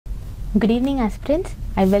Good evening aspirants.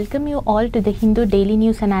 I welcome you all to the Hindu Daily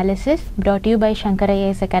News Analysis brought to you by Shankar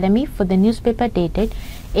IAS Academy for the newspaper dated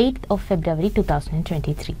 8th of February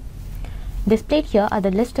 2023. Displayed here are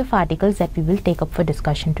the list of articles that we will take up for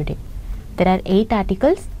discussion today. There are 8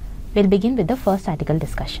 articles. We'll begin with the first article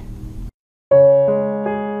discussion.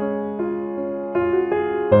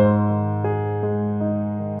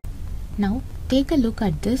 Now take a look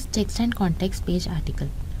at this text and context page article.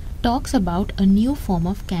 Talks about a new form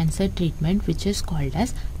of cancer treatment which is called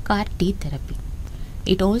as CAR-T therapy.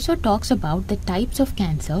 It also talks about the types of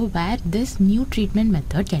cancer where this new treatment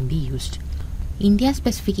method can be used.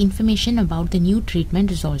 India-specific information about the new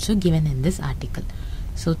treatment is also given in this article.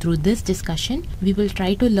 So through this discussion, we will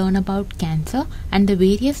try to learn about cancer and the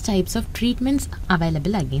various types of treatments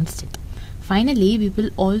available against it. Finally, we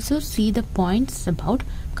will also see the points about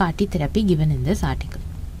CAR-T therapy given in this article.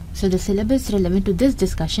 So the syllabus relevant to this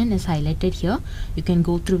discussion is highlighted here. You can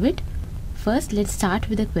go through it. First, let's start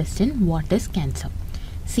with the question, what is cancer?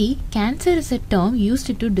 See, cancer is a term used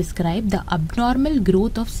to describe the abnormal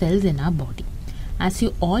growth of cells in our body. As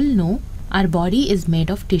you all know, our body is made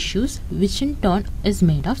of tissues, which in turn is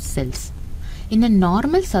made of cells. In a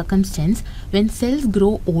normal circumstance, when cells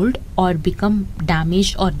grow old or become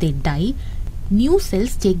damaged or they die, new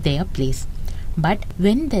cells take their place. But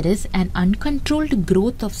when there is an uncontrolled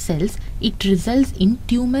growth of cells, it results in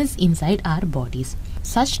tumors inside our bodies.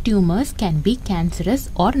 Such tumors can be cancerous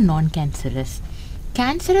or non-cancerous.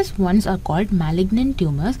 Cancerous ones are called malignant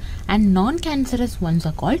tumors and non-cancerous ones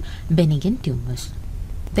are called benign tumors.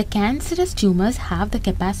 The cancerous tumors have the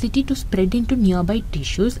capacity to spread into nearby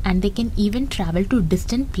tissues and they can even travel to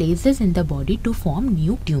distant places in the body to form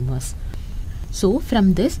new tumors. So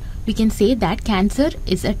from this, we can say that cancer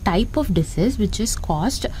is a type of disease which is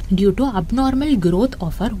caused due to abnormal growth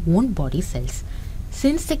of our own body cells.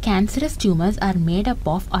 Since the cancerous tumors are made up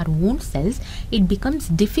of our own cells, it becomes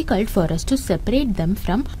difficult for us to separate them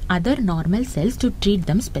from other normal cells to treat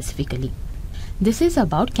them specifically. This is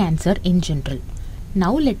about cancer in general.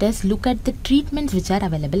 Now let us look at the treatments which are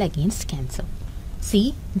available against cancer.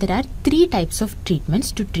 See, there are 3 types of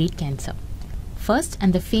treatments to treat cancer. First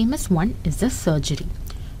and the famous one is the surgery.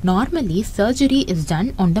 Normally, surgery is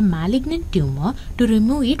done on the malignant tumor to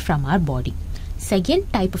remove it from our body.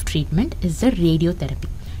 Second type of treatment is the radiotherapy.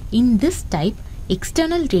 In this type,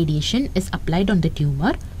 external radiation is applied on the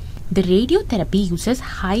tumor. The radiotherapy uses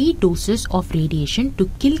high doses of radiation to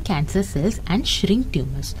kill cancer cells and shrink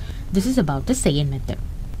tumors. This is about the second method.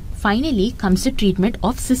 Finally comes the treatment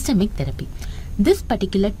of systemic therapy. This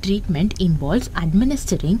particular treatment involves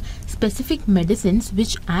administering specific medicines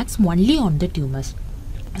which acts only on the tumors.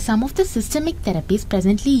 Some of the systemic therapies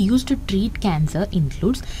presently used to treat cancer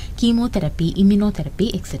includes chemotherapy,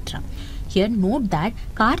 immunotherapy, etc. Here note that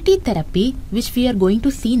CAR-T therapy, which we are going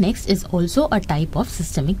to see next, is also a type of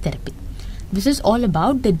systemic therapy. This is all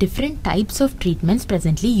about the different types of treatments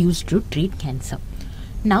presently used to treat cancer.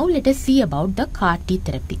 Now let us see about the CAR-T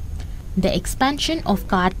therapy. The expansion of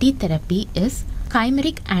CAR-T therapy is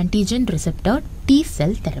chimeric antigen receptor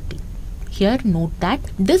T-cell therapy. Here note that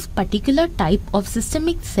this particular type of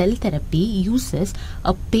systemic cell therapy uses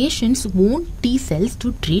a patient's own T-cells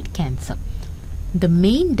to treat cancer. The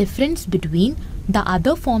main difference between the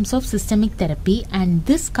other forms of systemic therapy and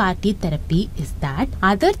this CAR-T therapy is that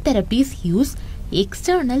other therapies use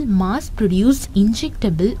external mass-produced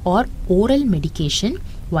injectable or oral medication,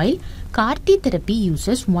 while CAR-T therapy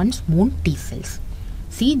uses one's own T-cells.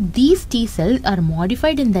 See, these T-cells are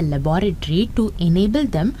modified in the laboratory to enable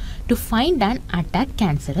them to find and attack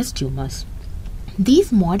cancerous tumors.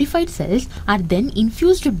 These modified cells are then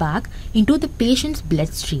infused back into the patient's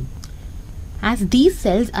bloodstream. As these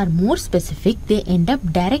cells are more specific, they end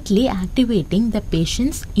up directly activating the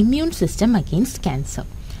patient's immune system against cancer.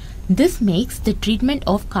 This makes the treatment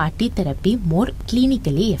of CAR-T therapy more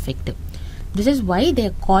clinically effective. This is why they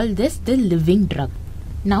call this the living drug.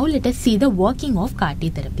 Now let us see the working of CAR-T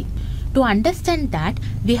therapy. To understand that,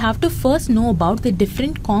 we have to first know about the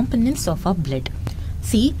different components of our blood.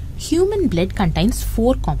 See, human blood contains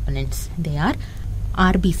 4 components. They are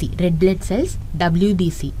RBC, red blood cells,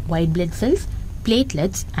 WBC, white blood cells,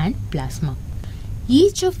 platelets and plasma.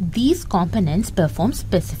 Each of these components performs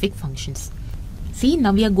specific functions. See,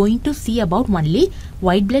 now we are going to see about only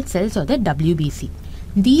white blood cells or the WBC.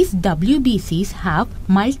 These WBCs have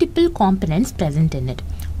multiple components present in it.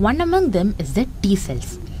 One among them is the T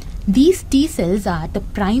cells. These T cells are the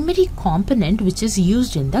primary component which is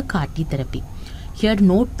used in the CAR-T therapy. Here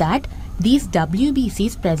note that these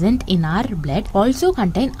WBCs present in our blood also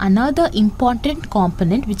contain another important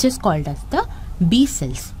component which is called as the B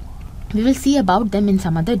cells. We will see about them in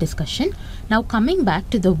some other discussion. Now coming back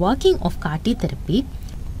to the working of CAR-T therapy.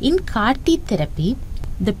 In CAR-T therapy,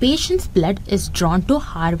 the patient's blood is drawn to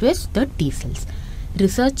harvest the T cells.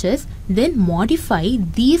 Researchers then modify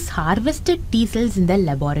these harvested T cells in the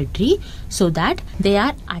laboratory so that they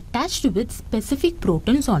are attached with specific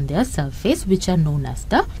proteins on their surface, which are known as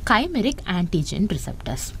the chimeric antigen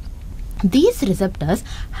receptors. These receptors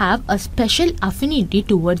have a special affinity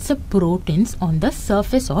towards the proteins on the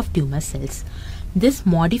surface of tumor cells. This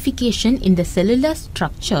modification in the cellular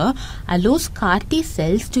structure allows CAR-T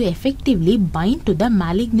cells to effectively bind to the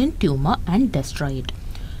malignant tumor and destroy it.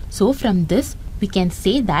 So from this, we can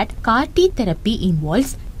say that CAR-T therapy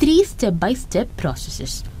involves 3 step-by-step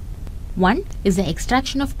processes. One is the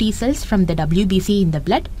extraction of T cells from the WBC in the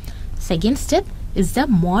blood. Second step is the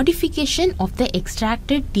modification of the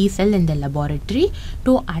extracted T cell in the laboratory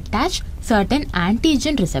to attach certain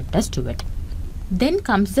antigen receptors to it. Then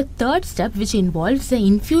comes the third step, which involves the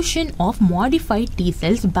infusion of modified T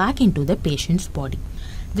cells back into the patient's body.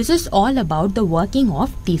 This is all about the working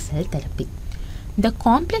of T cell therapy. The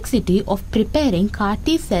complexity of preparing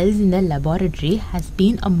CAR-T cells in the laboratory has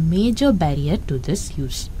been a major barrier to this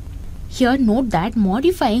use. Here note that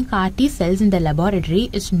modifying CAR-T cells in the laboratory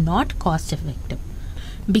is not cost effective.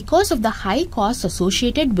 Because of the high cost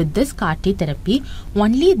associated with this CAR-T therapy,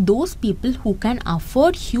 only those people who can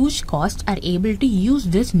afford huge costs are able to use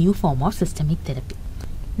this new form of systemic therapy.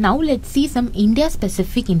 Now let's see some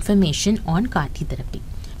India-specific information on CAR-T therapy.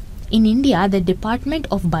 In India, the Department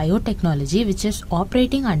of Biotechnology, which is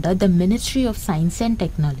operating under the Ministry of Science and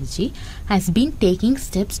Technology, has been taking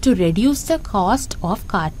steps to reduce the cost of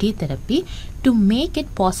CAR-T therapy to make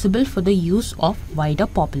it possible for the use of wider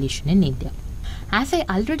population in India. As I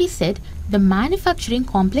already said, the manufacturing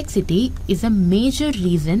complexity is a major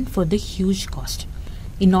reason for the huge cost.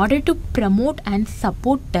 In order to promote and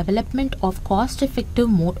support development of cost-effective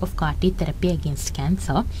mode of CAR-T therapy against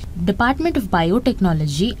cancer, Department of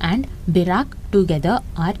Biotechnology and BIRAC together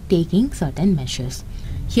are taking certain measures.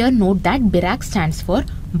 Here note that BIRAC stands for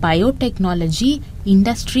Biotechnology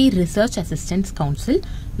Industry Research Assistance Council,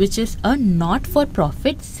 which is a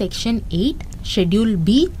not-for-profit Section 8 Schedule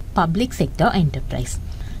B public sector enterprise.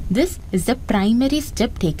 This is the primary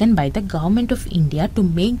step taken by the Government of India to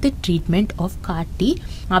make the treatment of CAR-T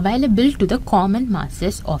available to the common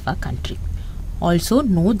masses of our country. Also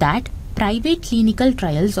know that private clinical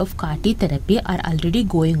trials of CAR-T therapy are already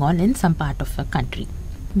going on in some part of our country.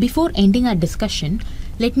 Before ending our discussion,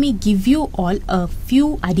 let me give you all a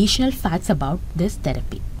few additional facts about this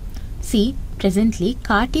therapy. See, presently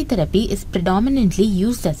CAR-T therapy is predominantly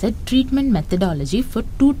used as a treatment methodology for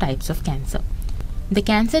 2 types of cancer. The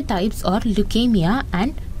cancer types are leukemia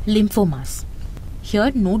and lymphomas. Here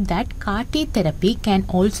note that CAR-T therapy can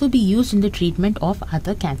also be used in the treatment of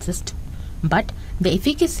other cancers too. But the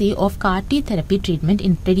efficacy of CAR-T therapy treatment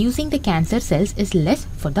in reducing the cancer cells is less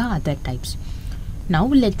for the other types. Now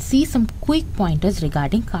let's see some quick pointers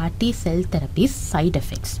regarding CAR-T cell therapy's side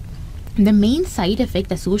effects. The main side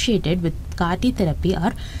effect associated with CAR-T therapy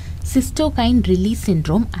are cytokine release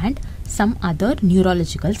syndrome and some other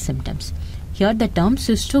neurological symptoms. Here the term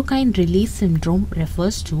cytokine release syndrome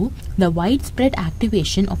refers to the widespread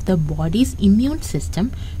activation of the body's immune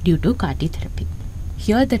system due to CAR-T therapy.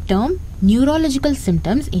 Here the term neurological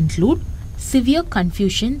symptoms include severe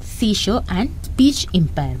confusion, seizure and speech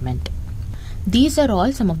impairment. These are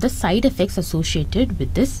all some of the side effects associated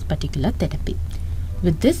with this particular therapy.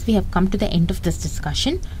 With this, we have come to the end of this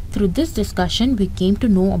discussion. Through this discussion, we came to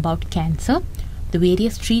know about cancer, the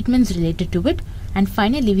various treatments related to it, and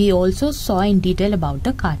finally we also saw in detail about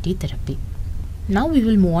the CAR-T therapy. Now we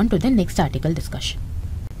will move on to the next article discussion.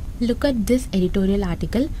 Look at this editorial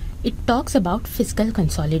article. It talks about fiscal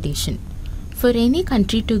consolidation. For any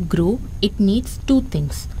country to grow, it needs 2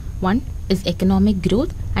 things. One is economic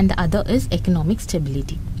growth and the other is economic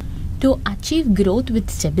stability. To achieve growth with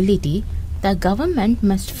stability, the government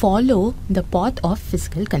must follow the path of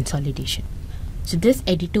fiscal consolidation. So this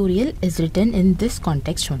editorial is written in this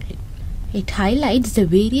context only. It highlights the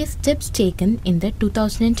various steps taken in the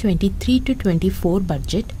 2023-24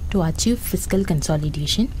 budget to achieve fiscal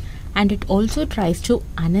consolidation, and it also tries to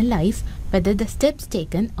analyze whether the steps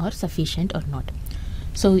taken are sufficient or not.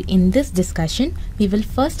 So in this discussion, we will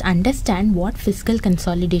first understand what fiscal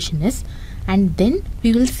consolidation is, and then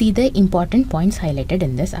we will see the important points highlighted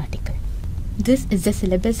in this article. This is the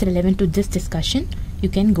syllabus relevant to this discussion. You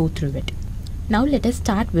can go through it. Now let us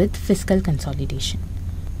start with fiscal consolidation.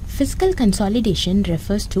 Fiscal consolidation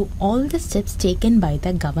refers to all the steps taken by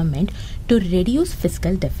the government to reduce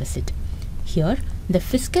fiscal deficit. Here, the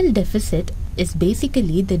fiscal deficit is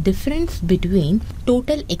basically the difference between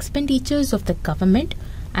total expenditures of the government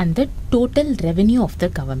and the total revenue of the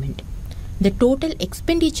government. The total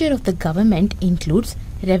expenditure of the government includes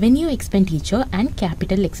revenue expenditure and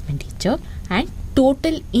capital expenditure, and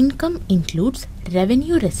total income includes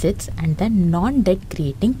revenue receipts and the non-debt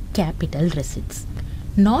creating capital receipts.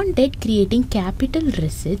 Non-debt creating capital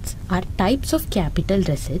receipts are types of capital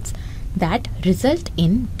receipts that result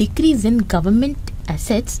in decrease in government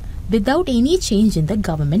assets without any change in the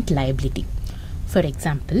government liability. For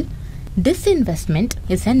example, disinvestment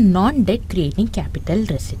is a non-debt creating capital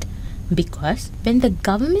receipt, because when the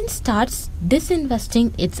government starts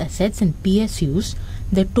disinvesting its assets in PSUs,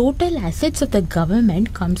 the total assets of the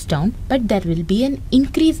government comes down, but there will be an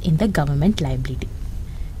increase in the government liability.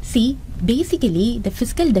 See, basically the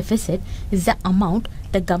fiscal deficit is the amount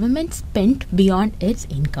the government spent beyond its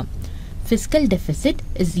income. Fiscal deficit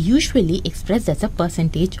is usually expressed as a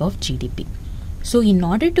percentage of GDP. So in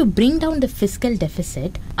order to bring down the fiscal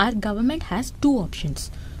deficit, our government has two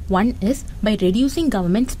options. One is by reducing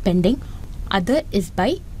government spending, other is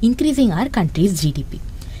by increasing our country's GDP.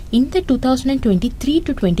 In the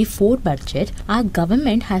 2023-24 budget, our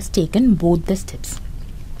government has taken both the steps.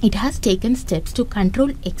 It has taken steps to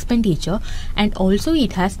control expenditure, and also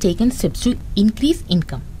it has taken steps to increase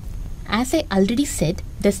income. As I already said,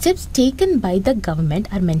 the steps taken by the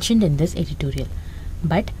government are mentioned in this editorial.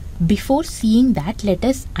 But before seeing that, let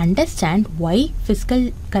us understand why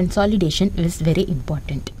fiscal consolidation is very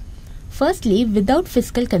important. Firstly, without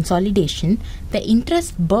fiscal consolidation, the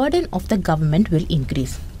interest burden of the government will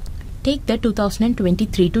increase. Take the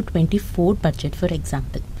 2023-24 budget for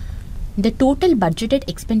example. The total budgeted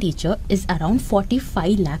expenditure is around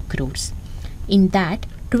 45 lakh crores. In that,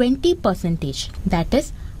 20%, that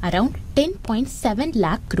is around 10.7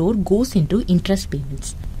 lakh crore, goes into interest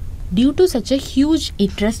payments. Due to such a huge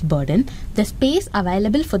interest burden, the space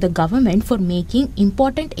available for the government for making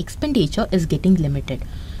important expenditure is getting limited.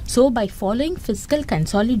 So by following fiscal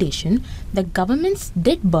consolidation, the government's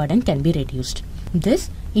debt burden can be reduced. This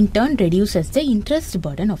in turn reduces the interest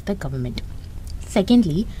burden of the government.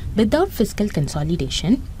 Secondly, without fiscal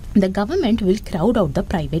consolidation, the government will crowd out the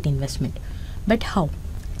private investment. But how?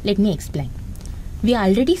 Let me explain. We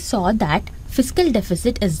already saw that fiscal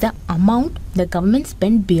deficit is the amount the government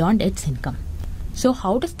spent beyond its income. So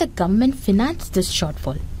how does the government finance this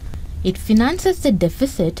shortfall? It finances the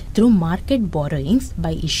deficit through market borrowings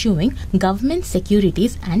by issuing government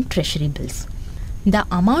securities and treasury bills. The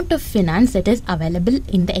amount of finance that is available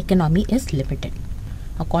in the economy is limited.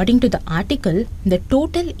 According to the article, the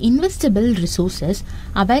total investable resources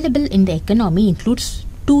available in the economy includes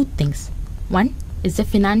two things. One is the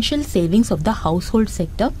financial savings of the household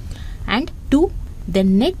sector, and two, the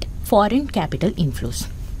net foreign capital inflows.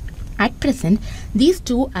 At present, these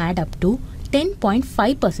two add up to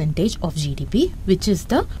 10.5% of GDP, which is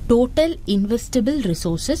the total investable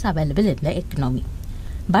resources available in the economy.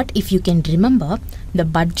 But if you can remember, the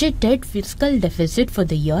budgeted fiscal deficit for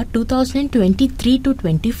the year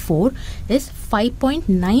 2023-24 is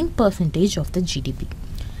 5.9% of the GDP.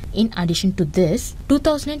 In addition to this,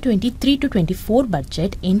 2023-24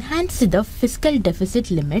 budget enhanced the fiscal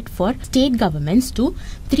deficit limit for state governments to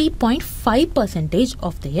 3.5%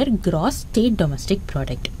 of their gross state domestic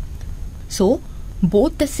product. So,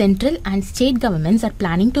 both the central and state governments are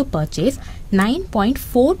planning to purchase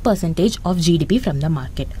 9.4% of GDP from the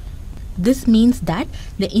market. This means that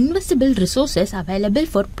the investable resources available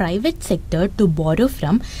for private sector to borrow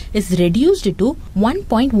from is reduced to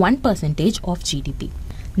 1.1% of GDP.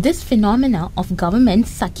 This phenomena of government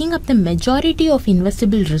sucking up the majority of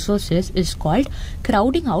investable resources is called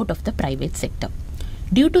crowding out of the private sector.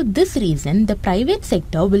 Due to this reason, the private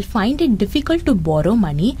sector will find it difficult to borrow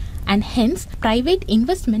money, and hence private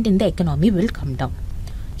investment in the economy will come down.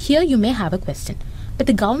 Here you may have a question, but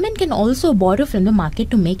the government can also borrow from the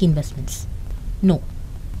market to make investments. No,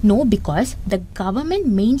 because the government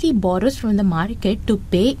mainly borrows from the market to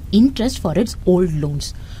pay interest for its old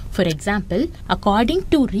loans. For example, according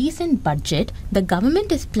to recent budget, the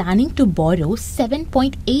government is planning to borrow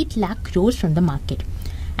 7.8 lakh crores from the market.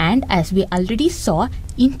 And as we already saw,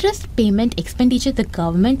 interest payment expenditure the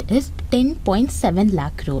government is 10.7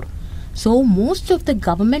 lakh crore. So most of the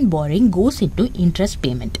government borrowing goes into interest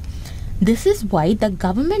payment. This is why the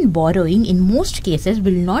government borrowing in most cases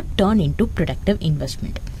will not turn into productive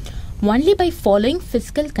investment. Only by following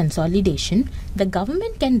fiscal consolidation, the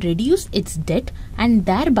government can reduce its debt and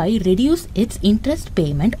thereby reduce its interest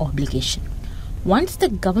payment obligation. Once the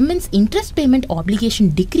government's interest payment obligation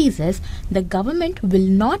decreases, the government will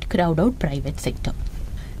not crowd out private sector.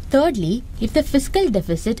 Thirdly, if the fiscal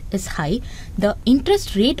deficit is high, the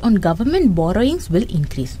interest rate on government borrowings will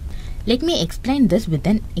increase. Let me explain this with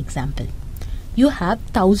an example. You have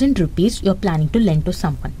 1000 rupees you are planning to lend to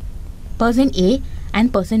someone. Person A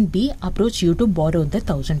and person B approach you to borrow the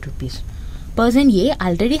 1000 rupees. Person A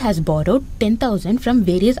already has borrowed 10,000 from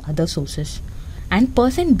various other sources, and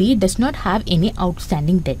person B does not have any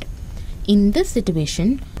outstanding debt. In this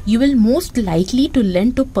situation, you will most likely to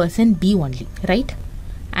lend to person B only, right?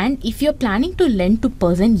 And if you are planning to lend to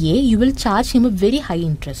person A, you will charge him a very high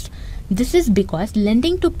interest. This is because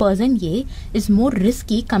lending to person A is more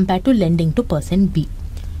risky compared to lending to person B.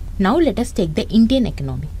 Now let us take the Indian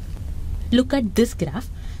economy. Look at this graph.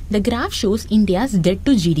 The graph shows India's debt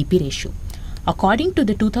to GDP ratio. According to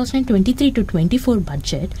the 2023-24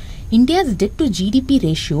 budget, India's debt to GDP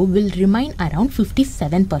ratio will remain around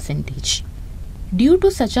 57%. Due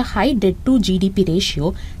to such a high debt to GDP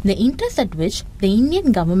ratio, the interest at which the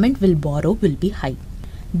Indian government will borrow will be high.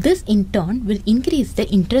 This in turn will increase the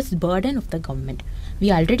interest burden of the government.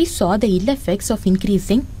 We already saw the ill effects of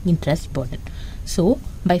increasing interest burden. So,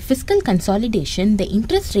 by fiscal consolidation, the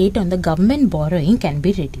interest rate on the government borrowing can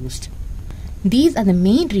be reduced. These are the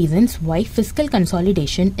main reasons why fiscal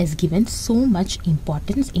consolidation is given so much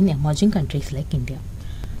importance in emerging countries like India.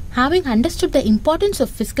 Having understood the importance of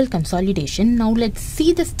fiscal consolidation, now let's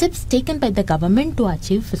see the steps taken by the government to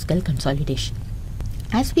achieve fiscal consolidation.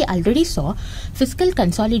 As we already saw, fiscal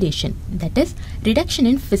consolidation, that is, reduction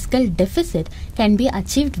in fiscal deficit, can be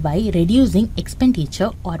achieved by reducing expenditure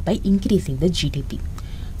or by increasing the GDP.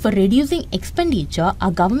 For reducing expenditure,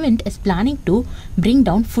 our government is planning to bring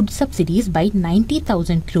down food subsidies by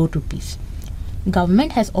 90,000 crore rupees.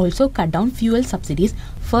 Government has also cut down fuel subsidies,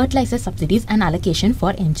 fertilizer subsidies and allocation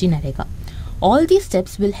for MG-Narega. All these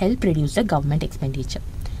steps will help reduce the government expenditure.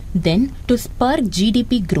 Then, to spur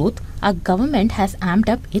GDP growth, our government has amped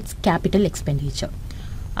up its capital expenditure.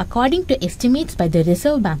 According to estimates by the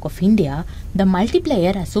Reserve Bank of India, the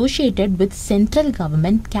multiplier associated with central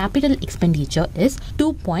government capital expenditure is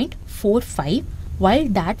 2.45, while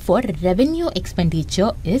that for revenue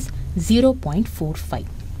expenditure is 0.45.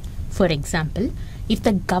 For example, if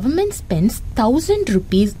the government spends 1000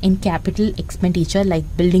 rupees in capital expenditure like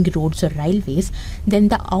building roads or railways, then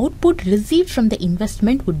the output received from the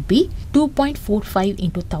investment would be 2.45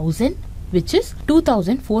 into 1000, which is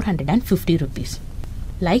 2450 rupees.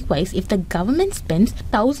 Likewise, if the government spends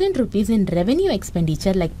 1000 rupees in revenue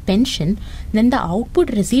expenditure like pension, then the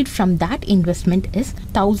output received from that investment is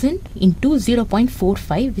 1000 into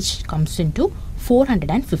 0.45, which comes into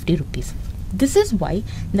 450 rupees. This is why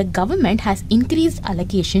the government has increased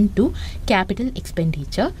allocation to capital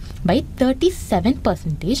expenditure by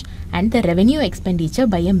 37% and the revenue expenditure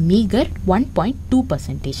by a meager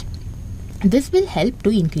 1.2%. This will help to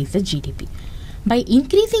increase the GDP. By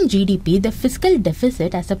increasing GDP, the fiscal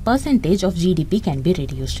deficit as a percentage of GDP can be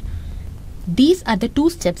reduced. These are the two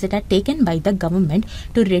steps that are taken by the government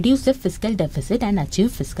to reduce the fiscal deficit and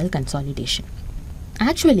achieve fiscal consolidation.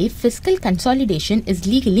 Actually, fiscal consolidation is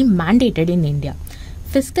legally mandated in India.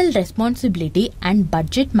 Fiscal Responsibility and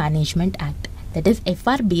Budget Management Act, that is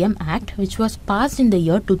FRBM Act, which was passed in the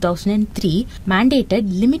year 2003,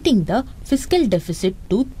 mandated limiting the fiscal deficit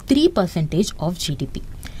to 3% of GDP.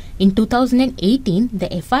 In 2018, the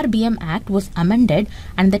FRBM Act was amended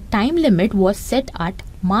and the time limit was set at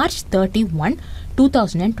March 31,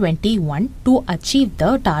 2021 to achieve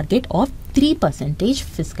the target of 3%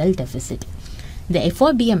 fiscal deficit. The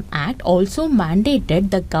FRBM Act also mandated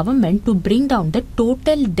the government to bring down the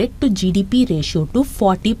total debt to GDP ratio to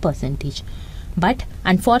 40%. But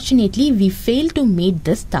unfortunately, we failed to meet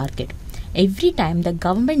this target. Every time the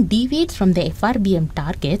government deviates from the FRBM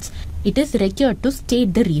targets, it is required to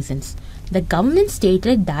state the reasons. The government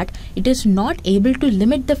stated that it is not able to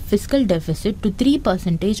limit the fiscal deficit to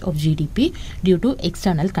 3% of GDP due to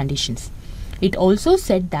external conditions. It also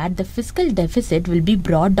said that the fiscal deficit will be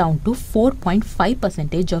brought down to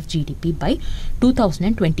 4.5% of GDP by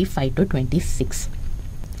 2025-26.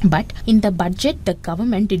 But in the budget, the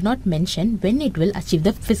government did not mention when it will achieve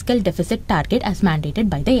the fiscal deficit target as mandated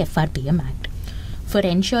by the FRBM Act. For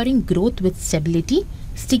ensuring growth with stability,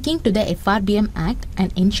 sticking to the FRBM Act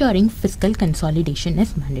and ensuring fiscal consolidation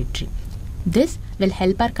is mandatory. This will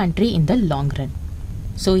help our country in the long run.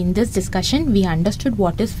 So in this discussion, we understood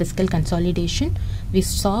what is fiscal consolidation. We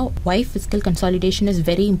saw why fiscal consolidation is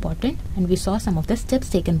very important, and we saw some of the steps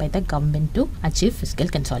taken by the government to achieve fiscal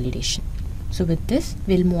consolidation. So with this,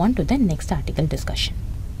 we'll move on to the next article discussion.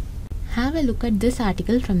 Have a look at this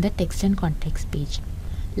article from the text and context page.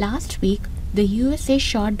 Last week, the USA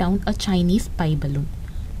shot down a Chinese spy balloon.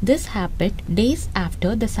 This happened days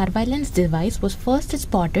after the surveillance device was first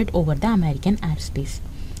spotted over the American airspace.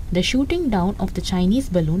 The shooting down of the Chinese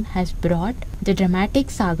balloon has brought the dramatic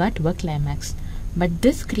saga to a climax, but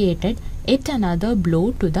this created yet another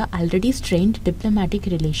blow to the already strained diplomatic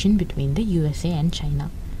relation between the USA and China.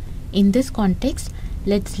 In this context,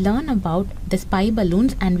 let's learn about the spy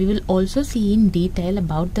balloons, and we will also see in detail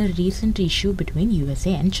about the recent issue between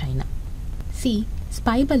USA and China. See,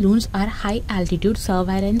 spy balloons are high-altitude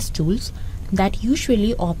surveillance tools that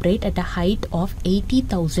usually operate at a height of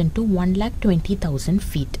 80,000 to 120,000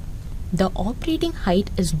 feet. The operating height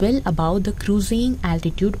is well above the cruising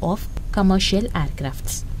altitude of commercial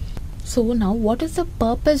aircrafts. So now, what is the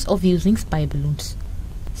purpose of using spy balloons?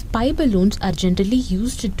 Spy balloons are generally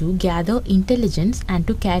used to gather intelligence and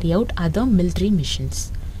to carry out other military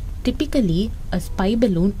missions. Typically, a spy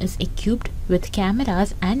balloon is equipped with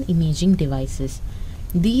cameras and imaging devices.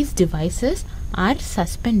 These devices are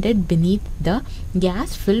suspended beneath the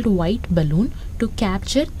gas-filled white balloon to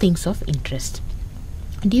capture things of interest.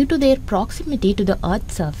 Due to their proximity to the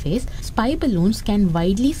Earth's surface, spy balloons can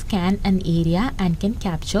widely scan an area and can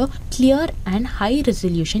capture clear and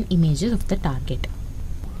high-resolution images of the target.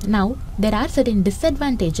 Now, there are certain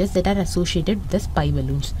disadvantages that are associated with the spy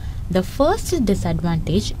balloons. The first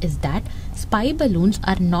disadvantage is that spy balloons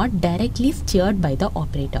are not directly steered by the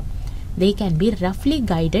operator. They can be roughly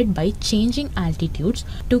guided by changing altitudes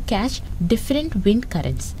to catch different wind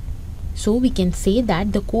currents. So we can say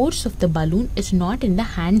that the course of the balloon is not in the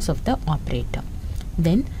hands of the operator.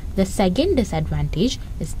 Then the second disadvantage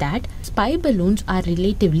is that spy balloons are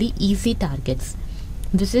relatively easy targets.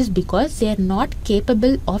 This is because they are not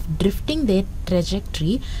capable of drifting their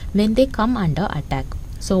trajectory when they come under attack.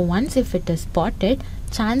 So once if it is spotted,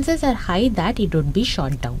 chances are high that it would be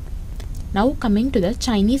shot down. Now coming to the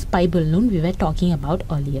Chinese spy balloon we were talking about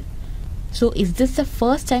earlier. So is this the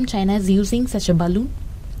first time China is using such a balloon?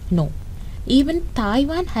 No. Even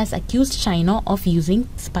Taiwan has accused China of using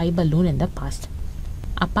spy balloon in the past.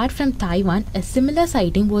 Apart from Taiwan, a similar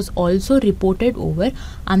sighting was also reported over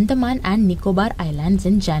Andaman and Nicobar Islands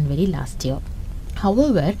in January last year.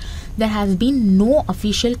 However, there has been no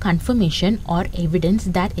official confirmation or evidence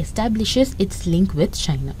that establishes its link with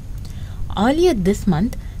China. Earlier this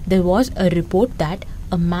month, there was a report that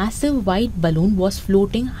a massive white balloon was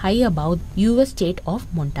floating high above US state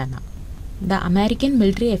of Montana. The American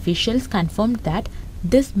military officials confirmed that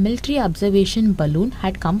this military observation balloon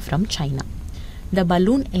had come from China. The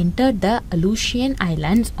balloon entered the Aleutian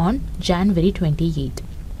Islands on January 28.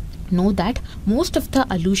 Know that most of the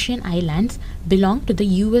Aleutian Islands belong to the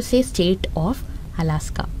USA state of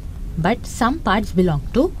Alaska, but some parts belong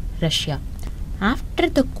to Russia. After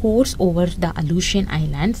the course over the Aleutian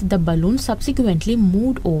Islands, the balloon subsequently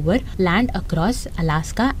moved over land across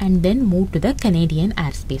Alaska and then moved to the Canadian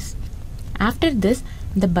airspace. After this,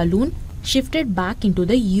 the balloon shifted back into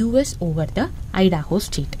the US over the Idaho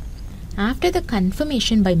state. After the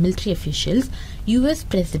confirmation by military officials, US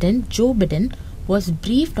President Joe Biden was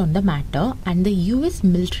briefed on the matter and the US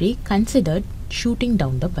military considered shooting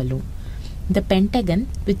down the balloon. The Pentagon,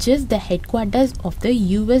 which is the headquarters of the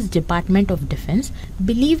US Department of Defense,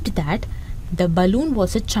 believed that the balloon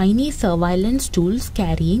was a Chinese surveillance tool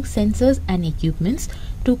carrying sensors and equipments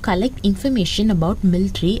to collect information about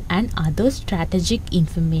military and other strategic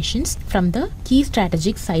informations from the key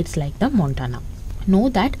strategic sites like the Montana. Know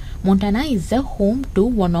that Montana is the home to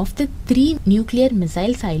one of the 3 nuclear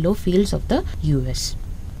missile silo fields of the US.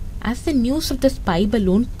 As the news of the spy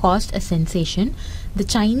balloon caused a sensation, the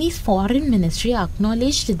Chinese Foreign Ministry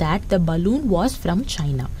acknowledged that the balloon was from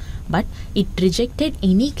China, but it rejected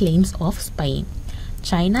any claims of spying.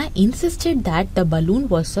 China insisted that the balloon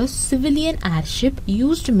was a civilian airship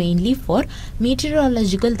used mainly for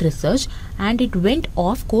meteorological research and it went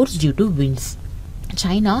off course due to winds.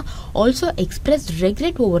 China also expressed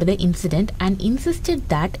regret over the incident and insisted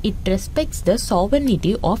that it respects the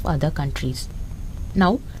sovereignty of other countries.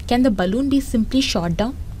 Now, can the balloon be simply shot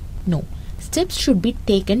down? No. Steps should be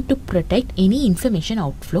taken to protect any information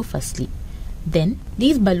outflow firstly. Then,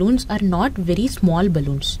 these balloons are not very small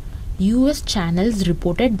balloons. US channels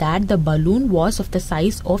reported that the balloon was of the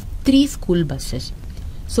size of 3 school buses.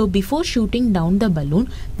 So before shooting down the balloon,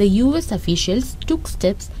 the US officials took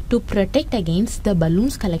steps to protect against the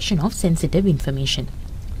balloon's collection of sensitive information.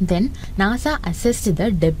 Then, NASA assessed the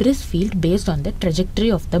debris field based on the trajectory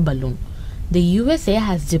of the balloon. The USA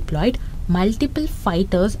has deployed multiple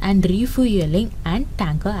fighters and refueling and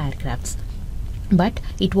tanker aircrafts. But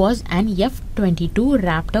it was an F-22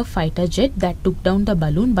 Raptor fighter jet that took down the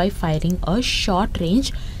balloon by firing a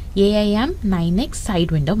short-range AIM-9X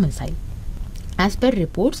sidewinder missile. As per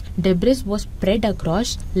reports, debris was spread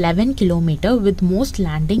across 11 km with most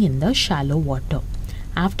landing in the shallow water.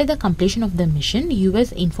 After the completion of the mission,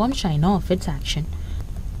 US informed China of its action.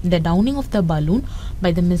 The downing of the balloon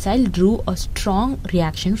by the missile drew a strong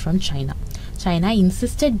reaction from China. China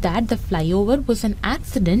insisted that the flyover was an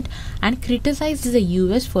accident and criticized the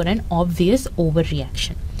US for an obvious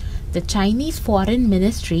overreaction. The Chinese Foreign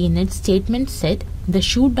Ministry in its statement said the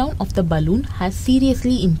shoot down of the balloon has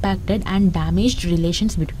seriously impacted and damaged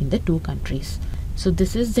relations between the two countries. So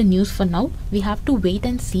this is the news for now. We have to wait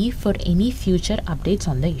and see for any future updates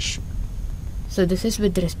on the issue. So this is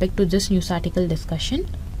with respect to this news article discussion.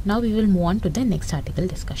 Now we will move on to the next article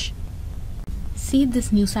discussion. See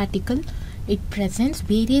this news article. It presents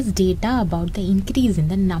various data about the increase in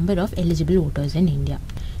the number of eligible voters in India.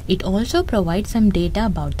 It also provides some data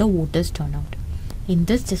about the voters' turnout. In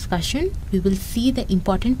this discussion, we will see the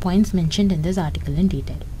important points mentioned in this article in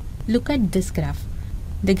detail. Look at this graph.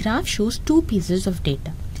 The graph shows two pieces of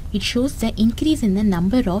data. It shows the increase in the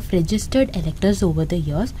number of registered electors over the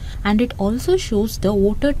years, and it also shows the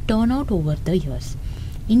voter turnout over the years.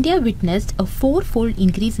 India witnessed a four-fold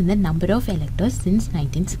increase in the number of electors since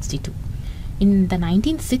 1962. In the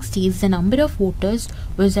 1960s, the number of voters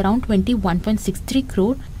was around 21.63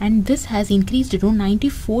 crore, and this has increased to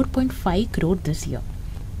 94.5 crore this year.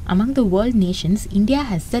 Among the world nations, India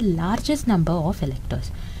has the largest number of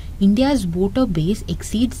electors. India's voter base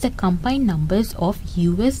exceeds the combined numbers of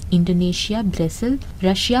US, Indonesia, Brazil,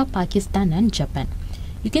 Russia, Pakistan and Japan.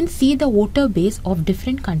 You can see the voter base of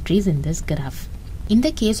different countries in this graph. In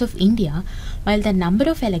the case of India, while the number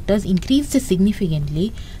of electors increased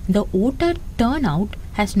significantly, the voter turnout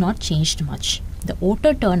has not changed much. The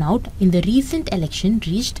voter turnout in the recent election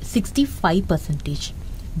reached 65%,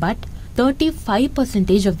 but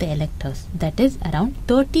 35% of the electors, that is around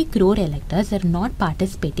 30 crore electors, are not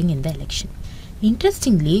participating in the election.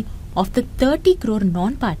 Interestingly, of the 30 crore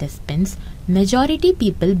non-participants, majority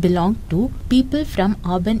people belong to people from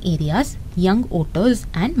urban areas, young voters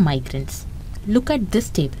and migrants. Look at this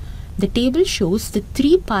table. The table shows the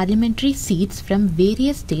 3 parliamentary seats from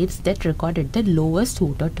various states that recorded the lowest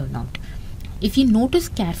voter turnout. If you notice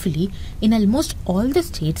carefully, in almost all the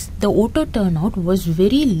states, the voter turnout was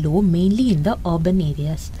very low, mainly in the urban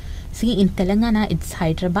areas. See, in Telangana, it's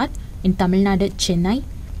Hyderabad, in Tamil Nadu, Chennai,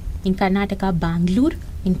 in Karnataka, Bangalore,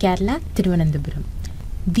 in Kerala, Thiruvananthapuram.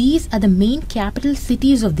 These are the main capital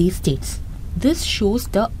cities of these states. This shows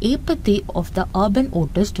the apathy of the urban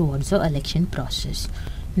voters towards the election process.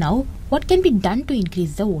 Now, what can be done to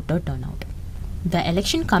increase the voter turnout? The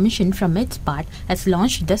Election Commission from its part has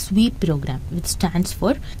launched the SWEEP program, which stands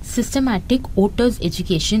for Systematic Voters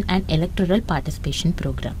Education and Electoral Participation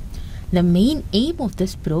Program. The main aim of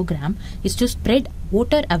this program is to spread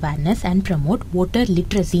voter awareness and promote voter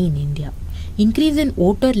literacy in India. Increase in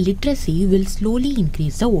voter literacy will slowly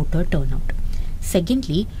increase the voter turnout.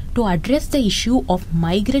 Secondly, to address the issue of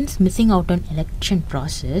migrants missing out on election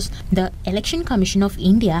process, the Election Commission of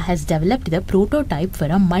India has developed the prototype for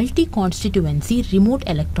a multi-constituency remote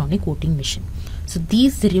electronic voting machine. So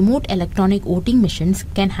these remote electronic voting machines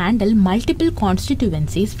can handle multiple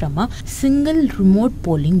constituencies from a single remote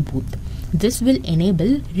polling booth. This will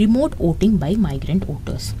enable remote voting by migrant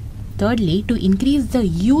voters. Thirdly, to increase the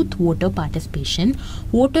youth voter participation,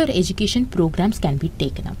 voter education programs can be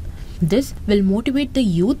taken up. This will motivate the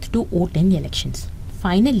youth to vote in elections.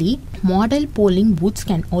 Finally, model polling booths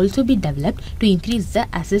can also be developed to increase the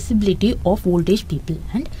accessibility of old-age people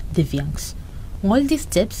and Divyangs. All these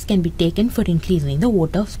steps can be taken for increasing the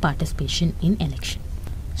voters' participation in election.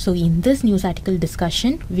 So in this news article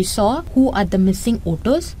discussion, we saw who are the missing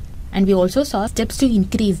voters, and we also saw steps to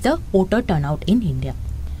increase the voter turnout in India.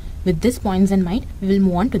 With these points in mind, we will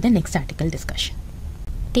move on to the next article discussion.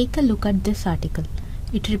 Take a look at this article.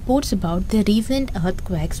 It reports about the recent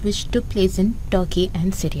earthquakes which took place in Turkey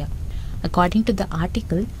and Syria. According to the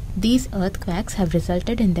article, these earthquakes have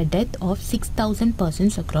resulted in the death of 6,000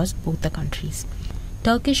 persons across both the countries.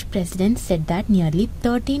 Turkish president said that nearly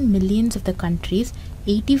 13 million of the country's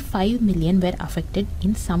 85 million were affected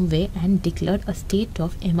in some way and declared a state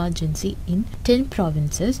of emergency in 10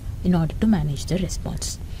 provinces in order to manage the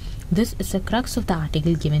response. This is the crux of the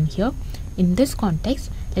article given here. In this context,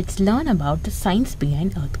 let's learn about the science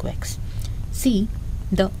behind earthquakes. See,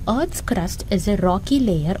 the Earth's crust is a rocky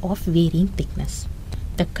layer of varying thickness.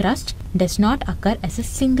 The crust does not occur as a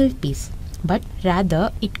single piece, but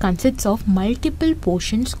rather it consists of multiple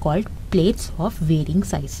portions called plates of varying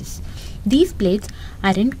sizes. These plates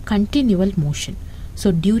are in continual motion.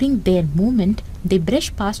 So during their movement, they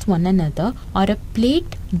brush past one another, or a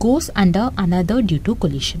plate goes under another due to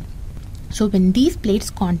collision. So when these plates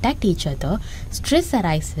contact each other, stress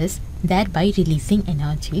arises, thereby releasing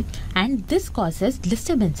energy, and this causes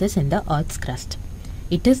disturbances in the Earth's crust.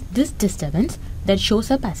 It is this disturbance that shows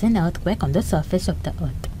up as an earthquake on the surface of the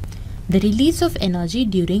Earth. The release of energy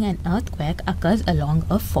during an earthquake occurs along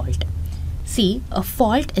a fault. See, a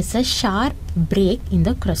fault is a sharp break in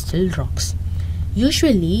the crustal rocks.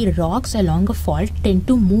 Usually, rocks along a fault tend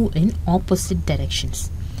to move in opposite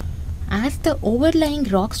directions. As the overlying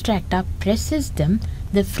rock strata presses them,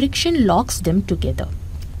 the friction locks them together.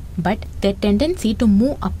 But their tendency to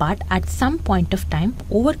move apart at some point of time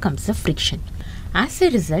overcomes the friction. As a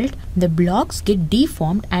result, the blocks get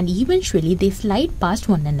deformed and eventually they slide past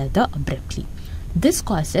one another abruptly. This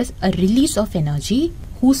causes a release of energy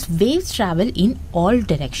whose waves travel in all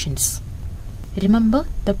directions. Remember,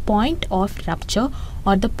 the point of rupture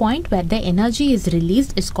or the point where the energy is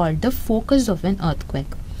released is called the focus of an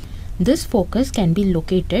earthquake. This focus can be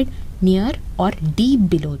located near or deep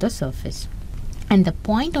below the surface. And the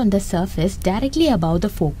point on the surface directly above the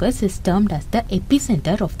focus is termed as the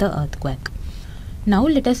epicenter of the earthquake. Now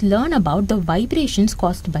let us learn about the vibrations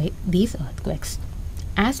caused by these earthquakes.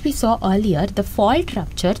 As we saw earlier, the fault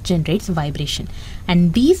rupture generates vibration,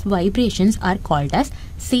 and these vibrations are called as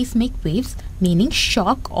seismic waves, meaning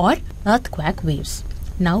shock or earthquake waves.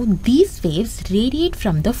 Now these waves radiate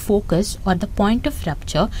from the focus or the point of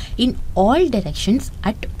rupture in all directions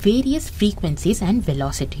at various frequencies and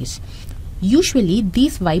velocities. Usually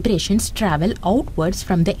these vibrations travel outwards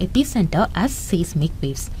from the epicenter as seismic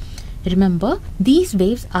waves. Remember, these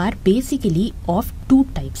waves are basically of two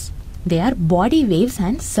types. They are body waves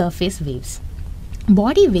and surface waves.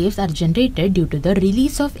 Body waves are generated due to the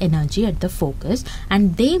release of energy at the focus,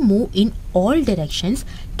 and they move in all directions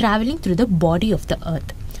traveling through the body of the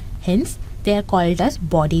Earth. Hence, they are called as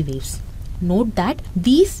body waves. Note that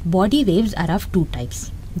these body waves are of two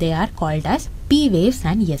types. They are called as P waves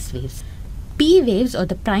and S waves. P waves or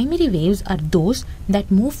the primary waves are those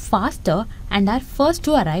that move faster and are first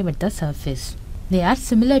to arrive at the surface. They are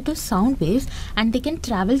similar to sound waves and they can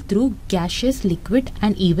travel through gaseous, liquid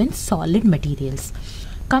and even solid materials.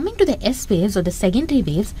 Coming to the S waves or the secondary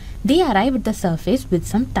waves, they arrive at the surface with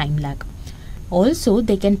some time lag. Also,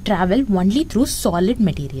 they can travel only through solid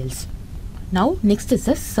materials. Now, next is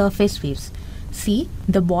the surface waves. See,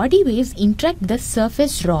 the body waves interact with the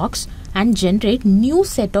surface rocks and generate new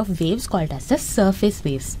set of waves called as the surface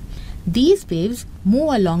waves. These waves move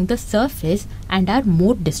along the surface and are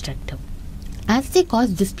more destructive. As they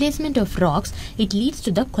cause displacement of rocks, it leads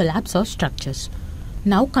to the collapse of structures.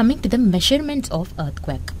 Now coming to the measurements of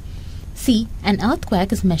earthquake. See, an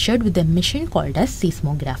earthquake is measured with a machine called as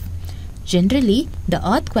seismograph. Generally, the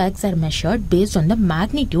earthquakes are measured based on the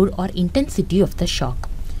magnitude or intensity of the shock.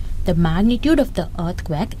 The magnitude of the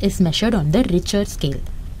earthquake is measured on the Richter scale.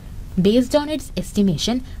 Based on its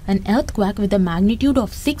estimation, an earthquake with a magnitude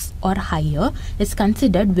of 6 or higher is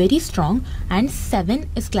considered very strong and 7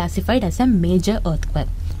 is classified as a major earthquake.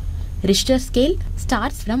 Richter scale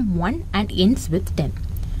starts from 1 and ends with 10.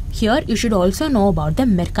 Here you should also know about the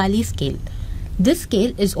Mercalli scale. This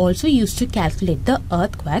scale is also used to calculate the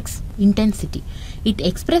earthquake's intensity. It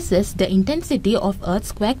expresses the intensity of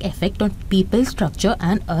earthquake effect on people, structure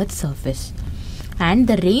and earth's surface. And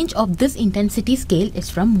the range of this intensity scale is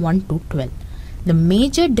from 1 to 12. The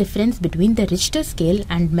major difference between the Richter scale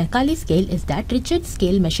and Mercalli scale is that Richter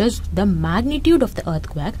scale measures the magnitude of the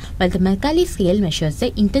earthquake, while the Mercalli scale measures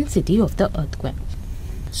the intensity of the earthquake.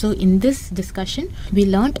 So in this discussion, we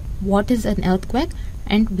learnt what is an earthquake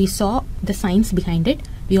and we saw the science behind it.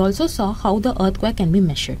 We also saw how the earthquake can be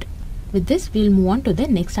measured. With this, we will move on to the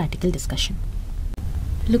next article discussion.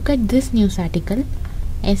 Look at this news article.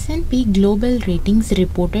 S&P Global Ratings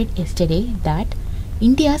reported yesterday that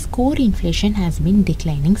India's core inflation has been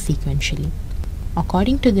declining sequentially.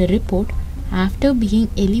 According to the report, after being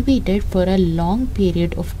elevated for a long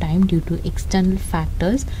period of time due to external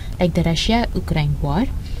factors like the Russia-Ukraine war,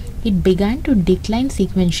 it began to decline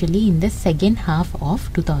sequentially in the second half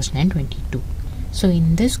of 2022. So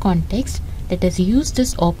in this context, let us use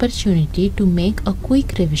this opportunity to make a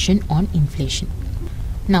quick revision on inflation.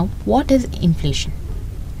 Now, what is inflation?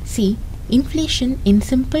 See, inflation in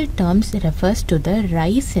simple terms refers to the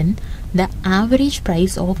rise in the average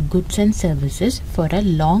price of goods and services for a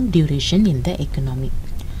long duration in the economy.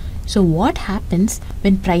 So what happens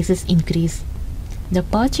when prices increase? The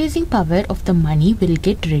purchasing power of the money will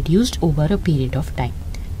get reduced over a period of time.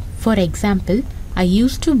 For example, I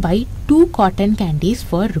used to buy 2 cotton candies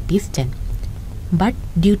for ₹10. But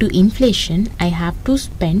due to inflation, I have to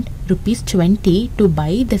spend ₹20 to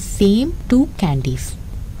buy the same 2 candies.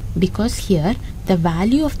 because here the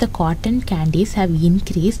value of the cotton candies have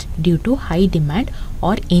increased due to high demand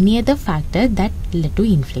or any other factor that led to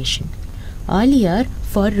inflation. Earlier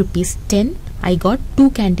for rupees 10 I got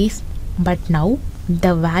 2 candies, but now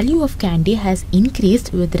the value of candy has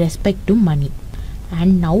increased with respect to money,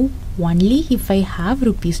 and now only if I have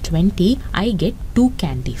rupees 20 I get 2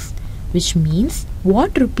 candies, which means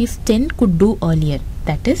what rupees 10 could do earlier,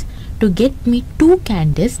 that is to get me 2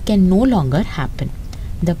 candies, can no longer happen.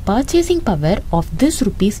 The purchasing power of this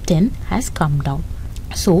rupees 10 has come down.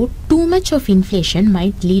 So too much of inflation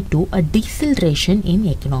might lead to a deceleration in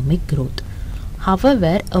economic growth.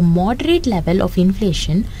 However, a moderate level of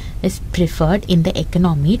inflation is preferred in the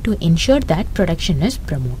economy to ensure that production is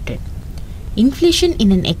promoted. Inflation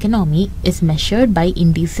in an economy is measured by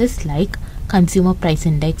indices like Consumer Price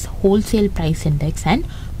Index, Wholesale Price Index, and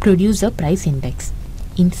Producer Price Index.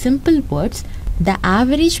 In simple words, the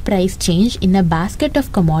average price change in a basket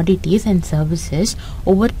of commodities and services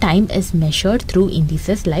over time is measured through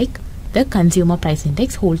indices like the Consumer Price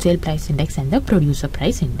Index, Wholesale Price Index, and the Producer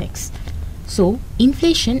Price Index. So,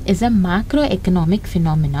 inflation is a macroeconomic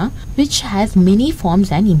phenomena which has many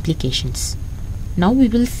forms and implications. Now we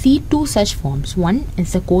will see two such forms. One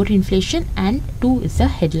is the core inflation and two is the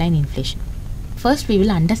headline inflation. First, we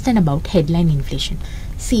will understand about headline inflation.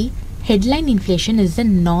 See, headline inflation is the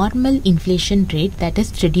normal inflation rate that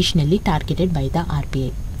is traditionally targeted by the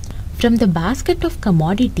RBI. From the basket of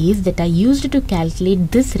commodities that are used to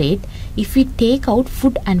calculate this rate, if we take out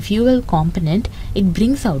food and fuel component, it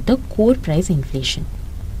brings out the core price inflation.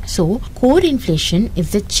 So, core inflation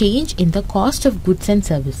is the change in the cost of goods and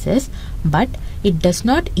services, but it does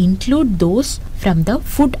not include those from the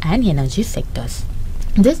food and energy sectors.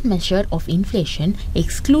 This measure of inflation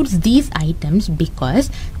excludes these items because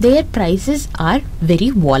their prices are very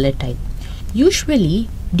volatile. Usually,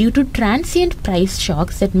 due to transient price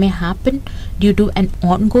shocks that may happen due to an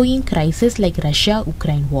ongoing crisis like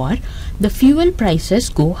Russia-Ukraine war, the fuel prices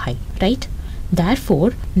go high, right?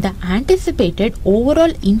 Therefore, the anticipated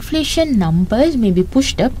overall inflation numbers may be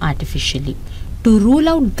pushed up artificially. To rule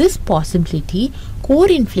out this possibility, core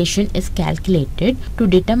inflation is calculated to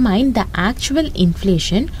determine the actual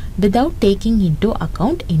inflation without taking into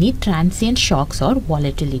account any transient shocks or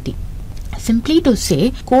volatility. Simply to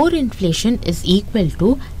say, core inflation is equal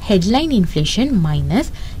to headline inflation minus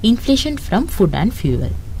inflation from food and fuel.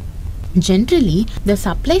 Generally, the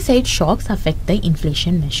supply side shocks affect the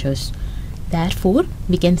inflation measures. Therefore,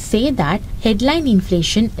 we can say that headline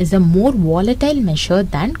inflation is a more volatile measure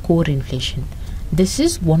than core inflation. This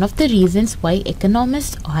is one of the reasons why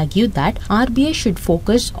economists argue that RBI should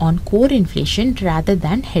focus on core inflation rather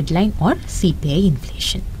than headline or CPI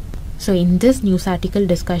inflation. So in this news article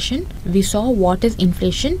discussion, we saw what is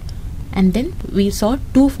inflation, and then we saw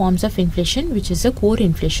two forms of inflation, which is the core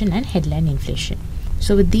inflation and headline inflation.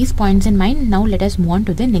 So with these points in mind, now let us move on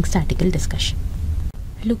to the next article discussion.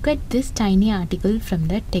 Look at this tiny article from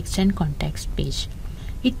the text and context page.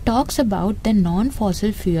 It talks about the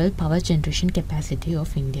non-fossil fuel power generation capacity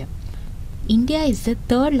of India. India is the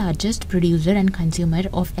third largest producer and consumer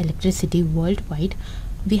of electricity worldwide.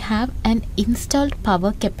 We have an installed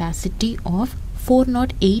power capacity of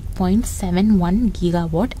 408.71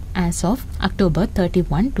 gigawatt as of October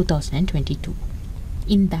 31, 2022.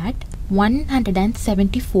 In that,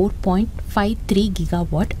 174.53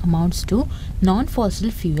 gigawatt amounts to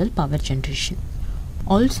non-fossil fuel power generation.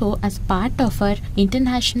 Also, as part of our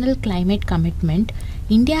international climate commitment,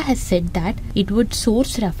 India has said that it would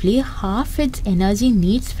source roughly half its energy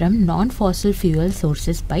needs from non-fossil fuel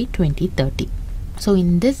sources by 2030. So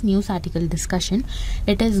in this news article discussion,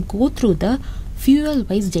 let us go through the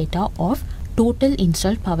fuel-wise data of total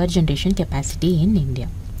installed power generation capacity in India.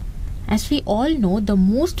 As we all know, the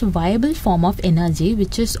most viable form of energy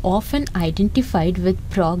which is often identified with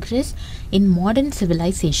progress in modern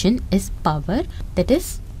civilization is power, that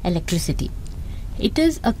is electricity. It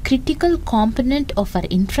is a critical component of our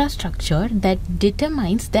infrastructure that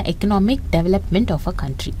determines the economic development of a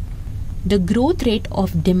country. The growth rate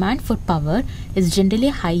of demand for power is generally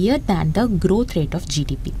higher than the growth rate of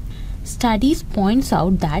GDP. Studies points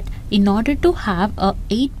out that in order to have a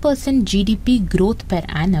 8% GDP growth per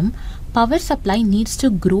annum, power supply needs to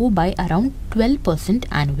grow by around 12%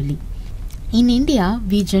 annually. In India,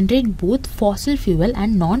 we generate both fossil fuel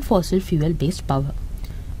and non-fossil fuel based power.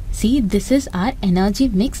 See, this is our energy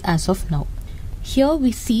mix as of now. Here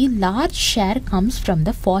we see large share comes from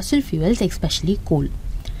the fossil fuels, especially coal.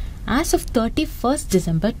 As of 31st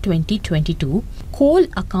December 2022, coal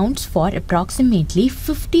accounts for approximately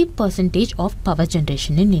 50% of power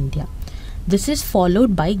generation in India. This is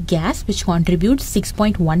followed by gas, which contributes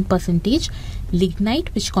 6.1%, lignite,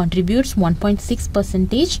 which contributes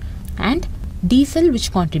 1.6%, and diesel,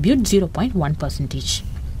 which contributes 0.1%.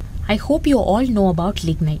 I hope you all know about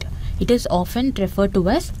lignite. It is often referred to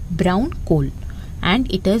as brown coal,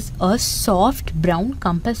 and it is a soft brown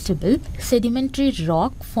combustible sedimentary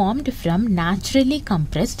rock formed from naturally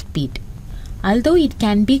compressed peat. Although it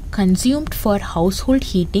can be consumed for household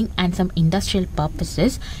heating and some industrial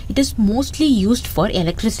purposes, it is mostly used for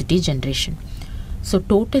electricity generation. So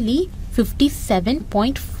totally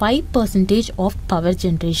 57.5% of power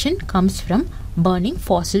generation comes from burning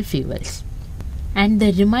fossil fuels. And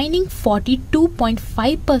the remaining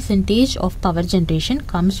 42.5% of power generation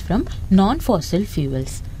comes from non-fossil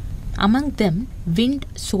fuels. Among them, wind,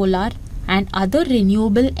 solar, and other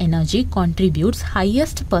renewable energy contributes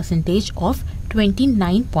highest percentage of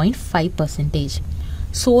 29.5%.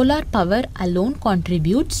 Solar power alone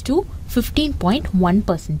contributes to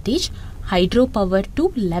 15.1%, hydropower to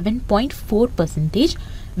 11.4%,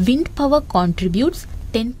 wind power contributes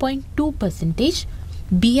 10.2%,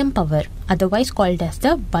 BM power, otherwise called as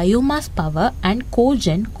the biomass power, and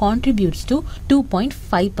cogen contributes to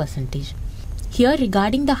 2.5%. Here,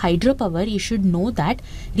 regarding the hydropower, you should know that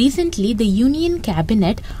recently the Union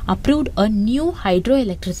Cabinet approved a new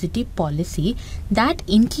hydroelectricity policy that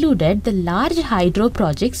included the large hydro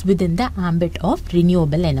projects within the ambit of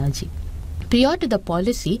renewable energy. Prior to the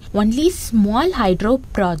policy, only small hydro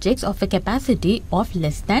projects of a capacity of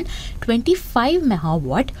less than 25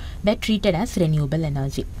 MW were treated as renewable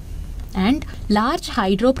energy, and large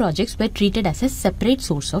hydro projects were treated as a separate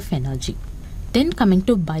source of energy. Then coming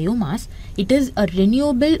to biomass, it is a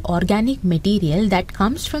renewable organic material that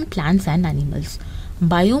comes from plants and animals.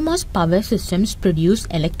 Biomass power systems produce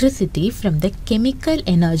electricity from the chemical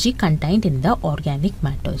energy contained in the organic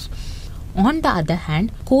matters. On the other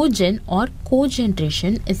hand, cogen or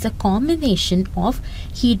cogeneration is a combination of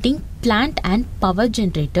heating plant and power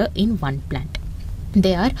generator in one plant.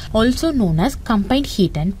 They are also known as combined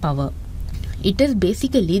heat and power. It is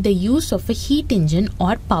basically the use of a heat engine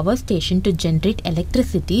or power station to generate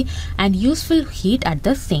electricity and useful heat at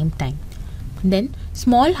the same time. Then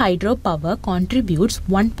small hydropower contributes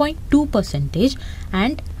 1.2%,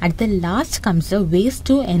 and at the last comes the waste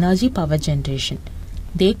to energy power generation.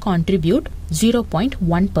 They contribute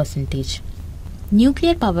 0.1%.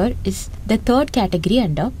 Nuclear power is the third category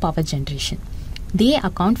under power generation. They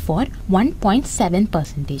account for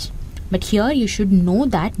 1.7%. But here you should know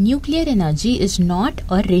that nuclear energy is not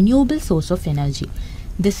a renewable source of energy.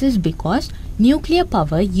 This is because nuclear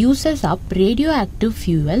power uses up radioactive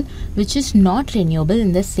fuel, which is not renewable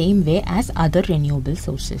in the same way as other renewable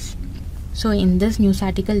sources. So in this news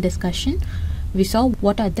article discussion, we saw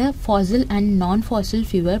what are the fossil and non-fossil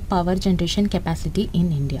fuel power generation capacity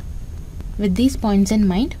in India. With these points in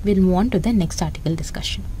mind, we'll move on to the next article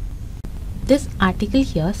discussion. This article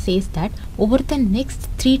here says that over the next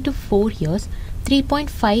 3 to 4 years,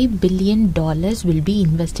 $3.5 billion will be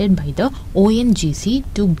invested by the ONGC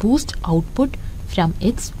to boost output from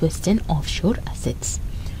its western offshore assets.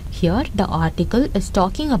 Here the article is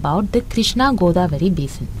talking about the Krishna Godavari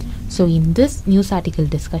basin. So in this news article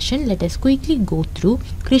discussion, let us quickly go through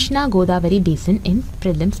Krishna Godavari basin in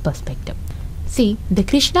prelims perspective. See, the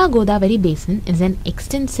Krishna Godavari basin is an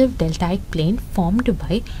extensive deltaic plain formed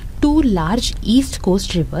by two large east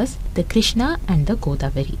coast rivers, the Krishna and the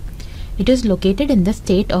Godavari. It is located in the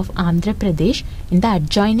state of Andhra Pradesh in the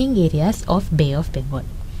adjoining areas of Bay of Bengal.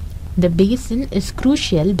 The basin is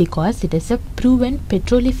crucial because it is a proven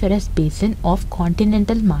petroliferous basin of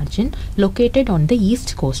continental margin located on the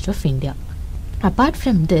east coast of India. Apart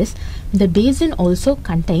from this, the basin also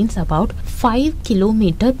contains about 5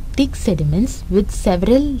 km thick sediments with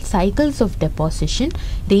several cycles of deposition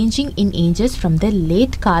ranging in ages from the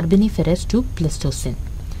late Carboniferous to Pleistocene.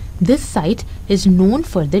 This site is known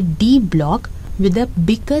for the D block with the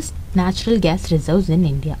biggest natural gas reserves in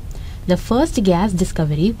India. The first gas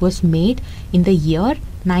discovery was made in the year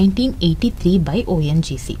 1983 by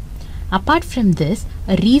ONGC. Apart from this,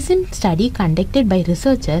 a recent study conducted by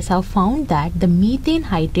researchers have found that the methane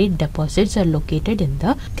hydrate deposits are located in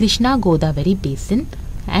the Krishna Godavari basin,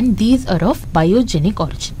 and these are of biogenic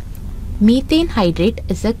origin. Methane hydrate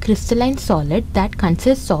is a crystalline solid that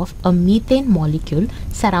consists of a methane molecule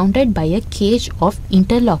surrounded by a cage of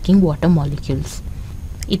interlocking water molecules.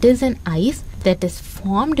 It is an ice that is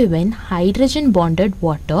formed when hydrogen bonded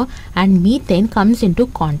water and methane comes into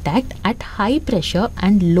contact at high pressure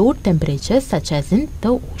and low temperatures such as in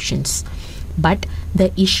the oceans. But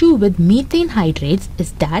the issue with methane hydrates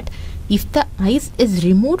is that if the ice is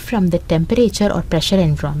removed from the temperature or pressure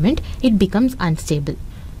environment, it becomes unstable.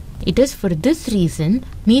 It is for this reason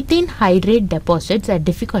methane hydrate deposits are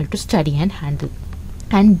difficult to study and handle,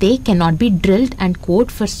 and they cannot be drilled and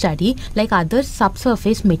cored for study like other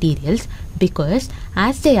subsurface materials, because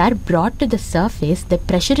as they are brought to the surface, the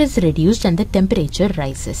pressure is reduced and the temperature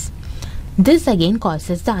rises. This again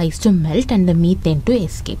causes the ice to melt and the methane to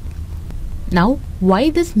escape. Now, why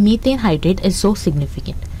this methane hydrate is so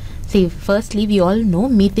significant? See, firstly, we all know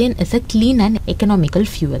methane is a clean and economical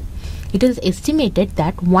fuel. It is estimated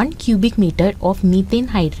that 1 cubic meter of methane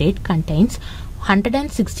hydrate contains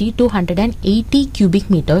 160 to 180 cubic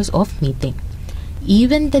meters of methane.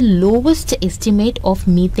 Even the lowest estimate of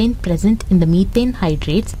methane present in the methane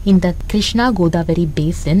hydrates in the Krishna-Godavari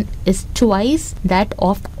basin is twice that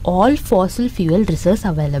of all fossil fuel reserves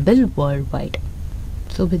available worldwide.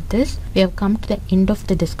 So with this, we have come to the end of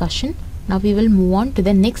the discussion. Now we will move on to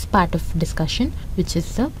the next part of discussion, which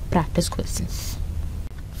is the practice questions.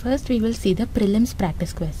 First, we will see the prelims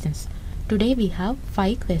practice questions. Today we have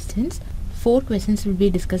 5 questions. 4 questions will be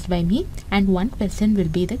discussed by me and 1 question will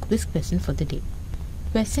be the quiz question for the day.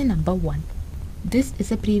 Question number 1. This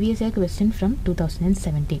is a previous year question from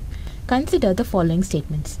 2017. Consider the following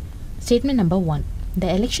statements. Statement number 1.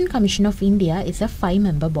 The Election Commission of India is a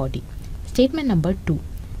 5-member body. Statement number 2.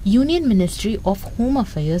 Union Ministry of Home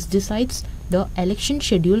Affairs decides the election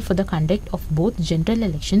schedule for the conduct of both general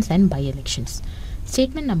elections and by-elections.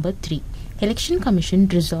 Statement number 3. Election Commission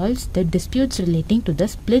resolves the disputes relating to the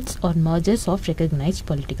splits or mergers of recognized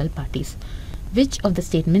political parties. Which of the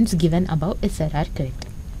statements given above is correct?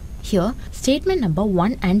 Here, statement number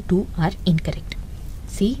 1 and 2 are incorrect.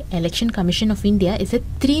 See, Election Commission of India is a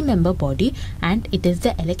 3-member body, and it is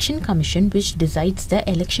the Election Commission which decides the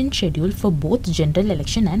election schedule for both general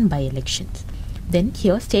election and by-elections. Then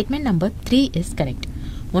here, statement number 3 is correct.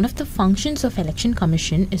 One of the functions of Election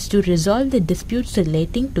Commission is to resolve the disputes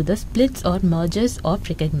relating to the splits or mergers of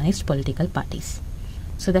recognized political parties.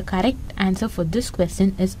 So the correct answer for this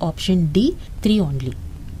question is option D, 3 only.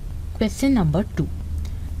 Question number 2.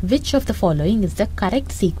 Which of the following is the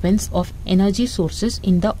correct sequence of energy sources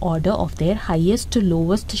in the order of their highest to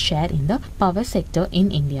lowest share in the power sector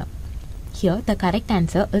in India? Here the correct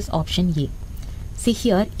answer is option A. See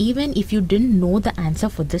here, even if you didn't know the answer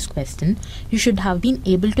for this question, you should have been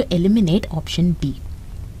able to eliminate option B.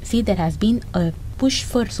 See, there has been a push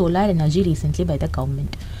for solar energy recently by the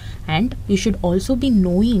government. And you should also be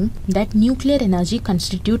knowing that nuclear energy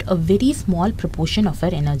constitute a very small proportion of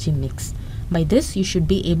our energy mix. By this, you should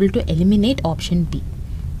be able to eliminate option B.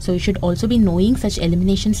 So you should also be knowing such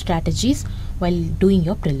elimination strategies while doing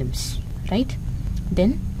your prelims, right?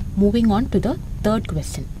 Then moving on to the third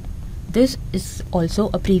question. This is also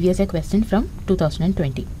a previous year question from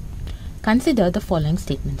 2020. Consider the following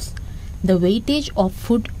statements. The weightage of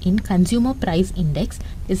food in consumer price index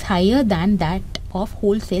is higher than that of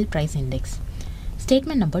wholesale price index.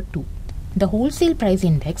 Statement number 2. The wholesale price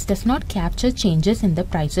index does not capture changes in the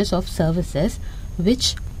prices of services,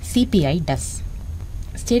 which CPI does.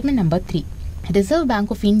 Statement number 3. Reserve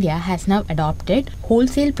Bank of India has now adopted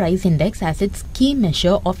wholesale price index as its key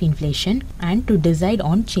measure of inflation and to decide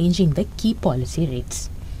on changing the key policy rates.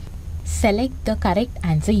 Select the correct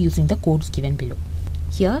answer using the codes given below.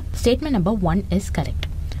 Here, statement number 1 is correct.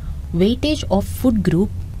 Weightage of food group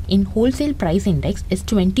in wholesale price index is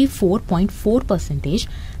 24.4%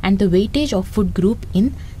 and the weightage of food group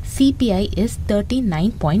in CPI is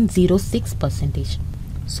 39.06%.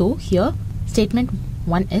 So here statement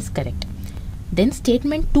 1 is correct. Then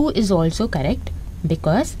statement 2 is also correct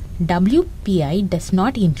because WPI does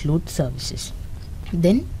not include services.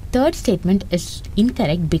 Then third statement is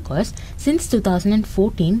incorrect because since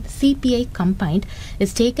 2014, CPI combined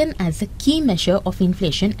is taken as a key measure of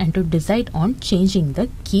inflation and to decide on changing the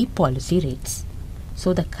key policy rates.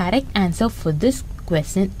 So the correct answer for this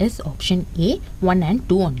question is option A, 1 and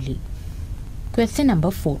 2 only. Question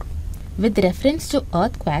number 4. With reference to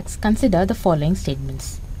earthquakes, consider the following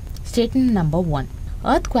statements. Statement number 1.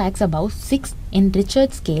 Earthquakes above 6 in Richter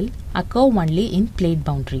scale occur only in plate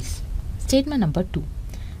boundaries. Statement number 2.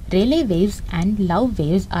 Rayleigh waves and love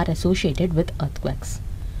waves are associated with earthquakes.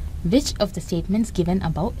 Which of the statements given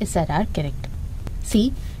above is correct?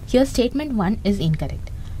 See, here statement 1 is incorrect.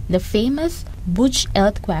 The famous Bhuj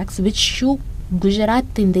earthquakes which shook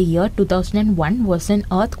Gujarat in the year 2001 was an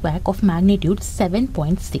earthquake of magnitude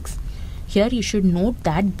 7.6. Here you should note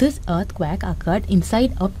that this earthquake occurred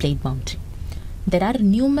inside a plate boundary. There are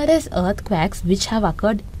numerous earthquakes which have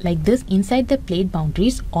occurred like this inside the plate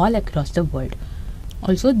boundaries all across the world.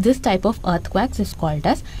 Also, this type of earthquakes is called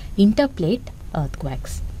as interplate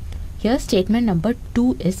earthquakes. Here statement number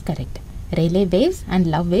 2 is correct. Rayleigh waves and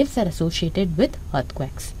love waves are associated with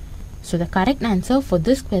earthquakes. So the correct answer for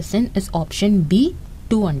this question is option B,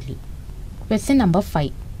 2 only. Question number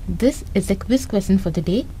 5. This is a quiz question for the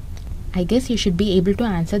day. I guess you should be able to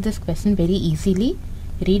answer this question very easily.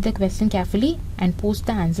 Read the question carefully and post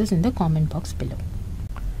the answers in the comment box below.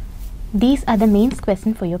 These are the mains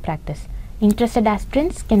questions for your practice. Interested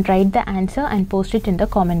aspirants can write the answer and post it in the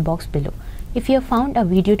comment box below. If you have found a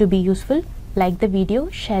video to be useful, like the video,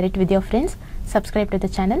 share it with your friends, subscribe to the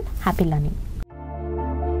channel. Happy learning.